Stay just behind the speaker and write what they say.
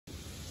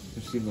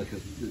seemed like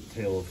a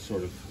tale of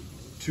sort of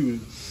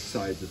two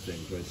sides of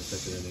things, right? The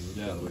second inning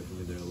got away from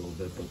you there a little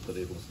bit, but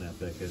able to snap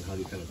back in. How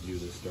do you kind of view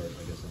this start,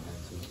 I guess, in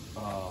hindsight?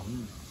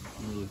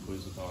 I'm really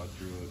pleased with how I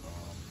threw it.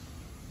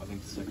 I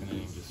think the second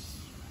inning,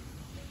 just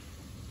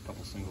a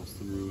couple singles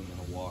through and then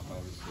a walk,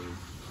 obviously.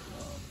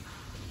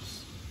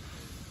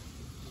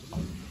 I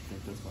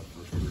think that's my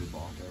first career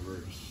balk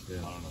ever.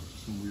 I don't know,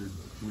 some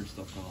weird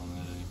stuff going on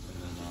that inning. And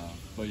then,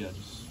 but yeah,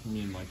 just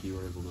me and Mikey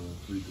were able to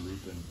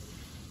regroup and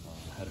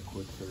had a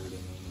quick third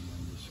inning, and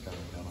then just kind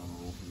of got on a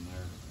roll from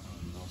there.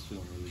 I was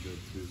feeling really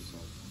good too, so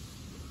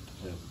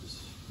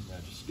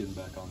just getting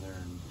back on there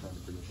and trying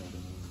to forget that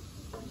inning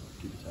and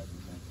keep attacking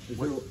the thing.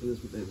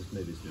 This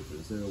may be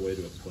stupid. Is there a way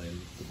to explain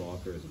the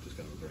balk, or is it just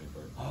kind of a brain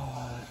fart?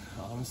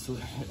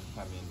 Honestly,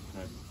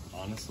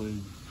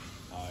 honestly,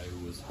 I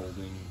was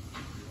holding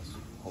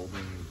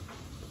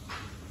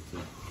to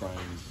try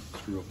and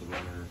screw up the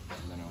runner,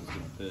 and then I was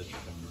going to pitch,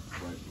 and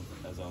right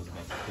as I was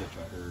about to pitch,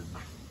 I heard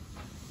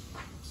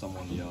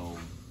someone yell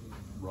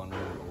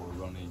runner or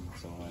running,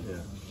 so I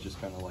just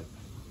kind of like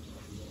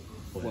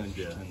flinched,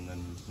 and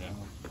then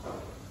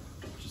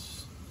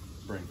just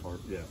brain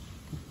fart.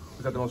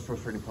 Was that the most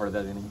frustrating part of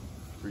that inning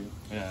for you?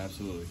 Yeah,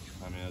 absolutely.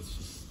 I mean, it's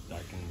just,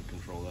 I can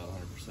control that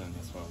 100%.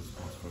 That's what I was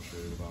most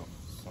frustrated about.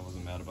 So I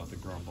wasn't mad about the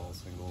ground ball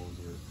singles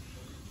or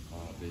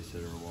base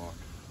hit or walk.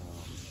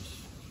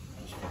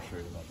 Just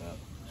frustrated about that.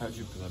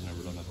 Because I've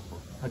never done that before.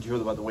 How'd you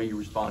feel about the way you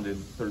responded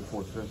third,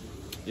 fourth, fifth?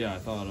 Yeah, I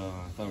thought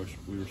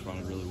we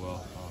responded really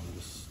well.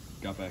 Just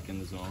got back in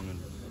the zone and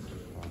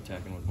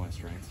attacking with my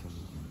strengths,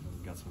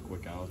 and got some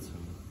quick outs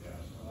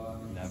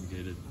and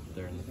navigated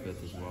there in the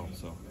fifth as well.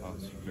 So I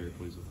was very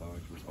pleased with how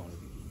I responded.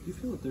 Do you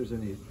feel that there's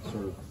any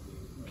sort of,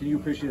 can you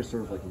appreciate a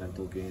sort of like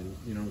mental gain?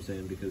 You know what I'm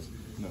saying? Because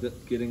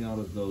getting out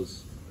of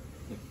those,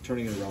 like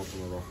turning it around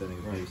from a rough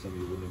inning, maybe some of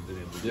you wouldn't have been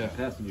able to do in the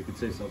past, and you could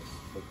say stuff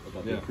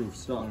about the improved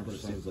stuff, 100%. But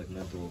it seems like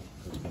mental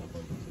has been a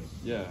part of it too.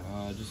 Yeah,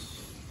 just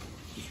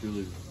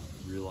really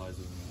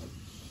realizing that,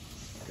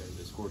 okay,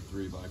 they scored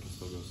 3, but I can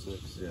still go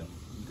 6. Yeah.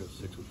 You go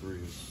 6 with 3,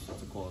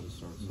 it's a quality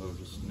start. So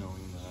just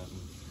knowing that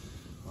and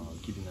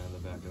keeping that in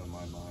the back of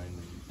my mind,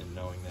 and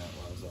knowing that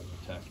as I'm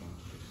attacking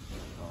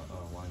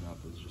lineup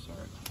is just, all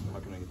right, how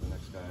can I get the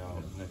next guy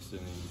out? Next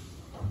inning,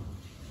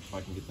 if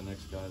I can get the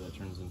next guy, that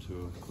turns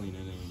into a clean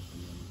inning,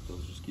 and then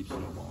those just keep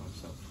snowballing.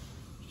 So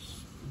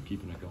just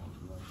keeping it going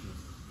from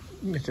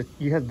there.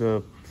 You had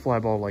the fly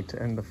ball like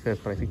to end the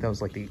fifth, but I think that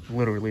was like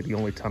literally the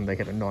only time they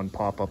had a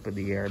non-pop up in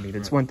the air. I mean,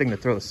 it's one thing to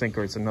throw the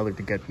sinker; it's another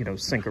to get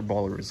sinker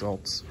baller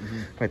results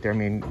right there. I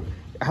mean,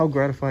 how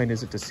gratifying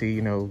is it to see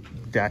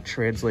that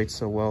translates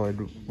so well,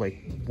 and like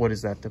what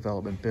has that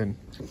development been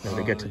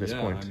to get to this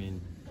point? I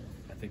mean,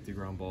 I think the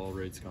ground ball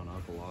rate's gone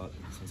up a lot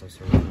since I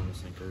started throwing the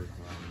sinker,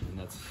 and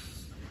that's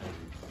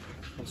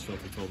what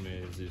Shelby told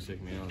me as he was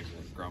taking me out. Is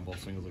that ground ball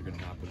singles are going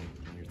to happen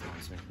when you're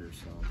throwing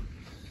sinkers. So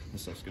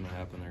this stuff's going to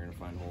happen. They're going to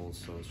find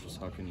holes. So it's just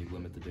how can you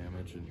limit the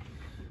damage, and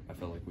I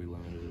felt like we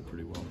limited it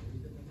pretty well.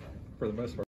 For the most part.